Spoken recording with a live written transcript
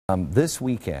This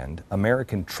weekend,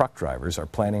 American truck drivers are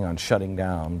planning on shutting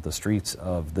down the streets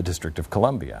of the District of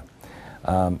Columbia.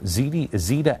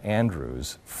 Zeta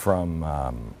Andrews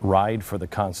from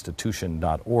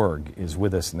ridefortheconstitution.org is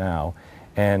with us now,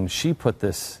 and she put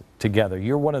this together.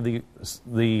 You're one of the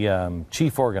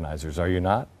chief organizers, are you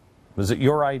not? Was it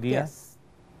your idea? Yes.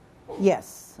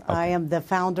 Yes. Okay. I am the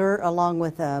founder along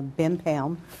with Ben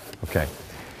Palm. Okay.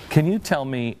 Can you tell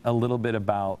me a little bit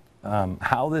about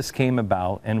how this came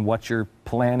about and what you're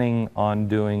planning on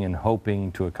doing and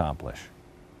hoping to accomplish?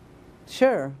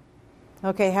 Sure.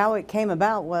 Okay, how it came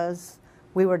about was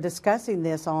we were discussing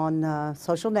this on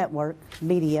social network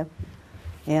media,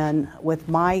 and with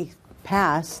my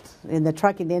past in the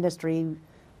trucking industry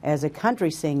as a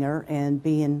country singer and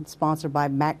being sponsored by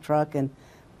Mack Truck and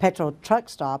Petrol Truck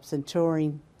Stops and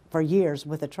touring for years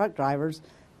with the truck drivers,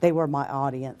 they were my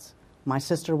audience. My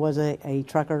sister was a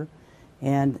trucker.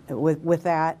 And with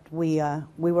that, we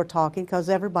were talking because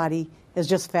everybody is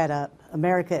just fed up.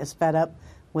 America is fed up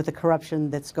with the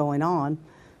corruption that's going on.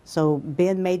 So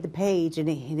Ben made the page, and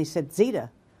he said,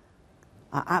 Zeta,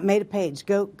 I made a page.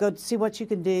 Go see what you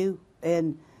can do.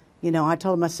 And, you know, I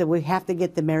told him, I said, we have to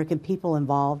get the American people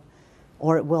involved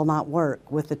or it will not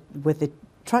work with the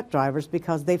truck drivers,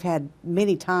 because they've had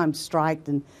many times striked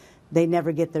and they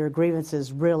never get their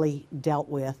grievances really dealt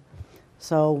with.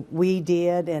 So we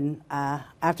did, and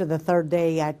after the third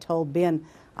day, I told Ben,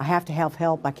 I have to have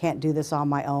help. I can't do this on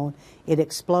my own. It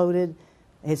exploded.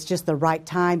 It's just the right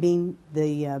timing.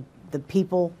 The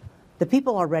people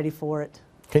are ready for it.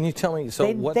 Can you tell me?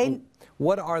 So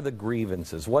what are the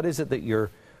grievances? What is it that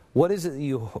you're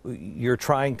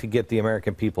trying to get the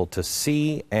American people to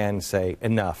see and say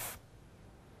enough?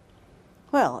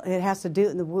 Well, it has to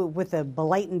do with the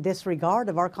blatant disregard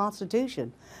of our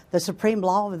Constitution, the supreme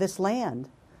law of this land.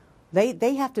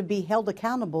 They have to be held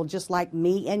accountable just like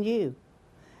me and you.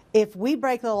 If we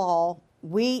break the law,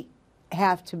 we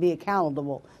have to be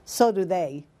accountable. So do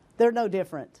they. They're no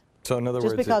different. So in other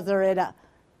words, just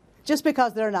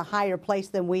because they're in a higher place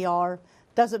than we are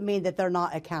doesn't mean that they're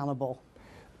not accountable.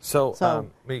 So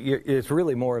it's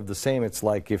really more of the same. It's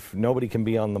like if nobody can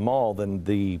be on the mall, then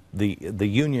the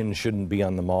union shouldn't be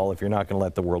on the mall if you're not going to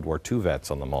let the World War II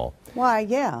vets on the mall. Why,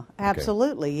 yeah,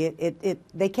 absolutely. Okay.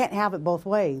 They can't have it both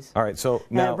ways. All right, so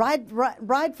now...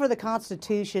 Ride for the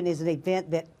Constitution is an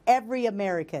event that every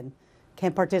American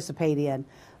can participate in.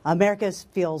 America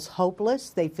feels hopeless.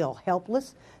 They feel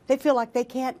helpless. They feel like they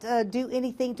can't do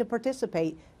anything to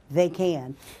participate. They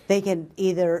can. They can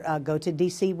either go to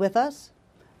D.C. with us,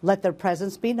 let their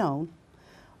presence be known,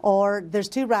 or there's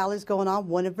two rallies going on,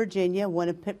 one in Virginia, one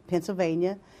in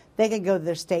Pennsylvania. They can go to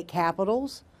their state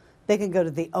capitals. They can go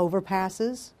to the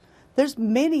overpasses. There's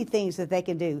many things that they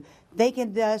can do. They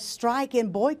can strike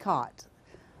and boycott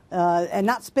and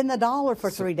not spend a dollar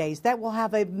for 3 days. That will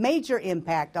have a major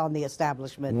impact on the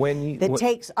establishment that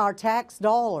takes our tax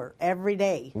dollar every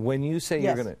day. When you say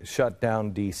you're going to shut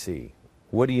down D.C.,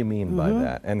 what do you mean by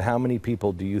that? And how many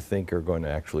people do you think are going to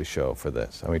actually show for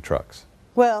this? How many trucks?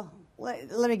 Well,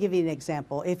 let me give you an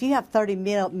example. If you have 30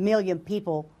 million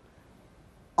people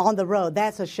on the road,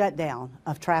 that's a shutdown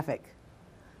of traffic.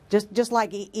 Just like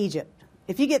Egypt.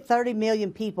 If you get 30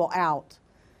 million people out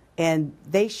and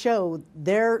they show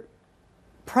their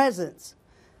presence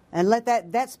and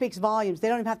that speaks volumes, they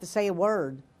don't even have to say a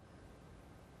word.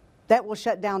 That will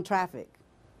shut down traffic.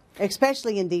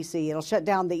 Especially in D.C., it'll shut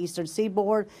down the Eastern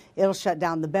Seaboard. It'll shut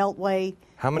down the Beltway.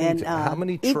 How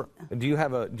many? Do you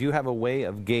have a way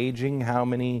of gauging how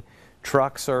many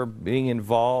trucks are being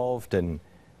involved? And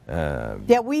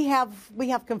yeah, we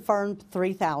have confirmed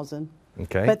 3,000.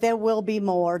 Okay. But there will be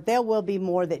more. There will be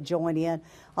more that join in.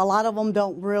 A lot of them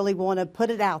don't really want to put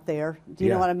it out there. Do you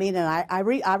know what I mean? And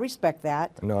I respect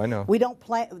that. No, I know. We don't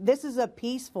plan. This is a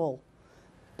peaceful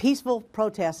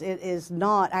protest. It is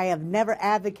not. I have never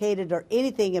advocated or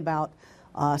anything about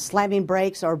slamming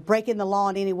brakes or breaking the law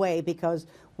in any way, because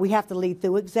we have to lead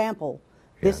through example.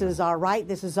 This is our right.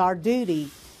 This is our duty.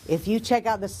 If you check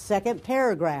out the second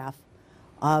paragraph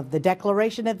of the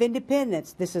Declaration of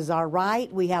Independence, this is our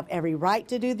right. We have every right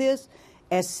to do this.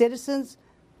 As citizens,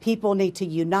 people need to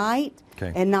unite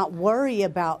and not worry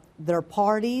about their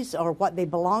parties or what they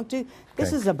belong to.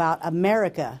 This is about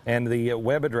America. And the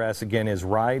web address, again, is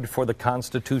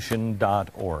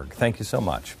ridefortheconstitution.org. Thank you so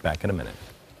much. Back in a minute.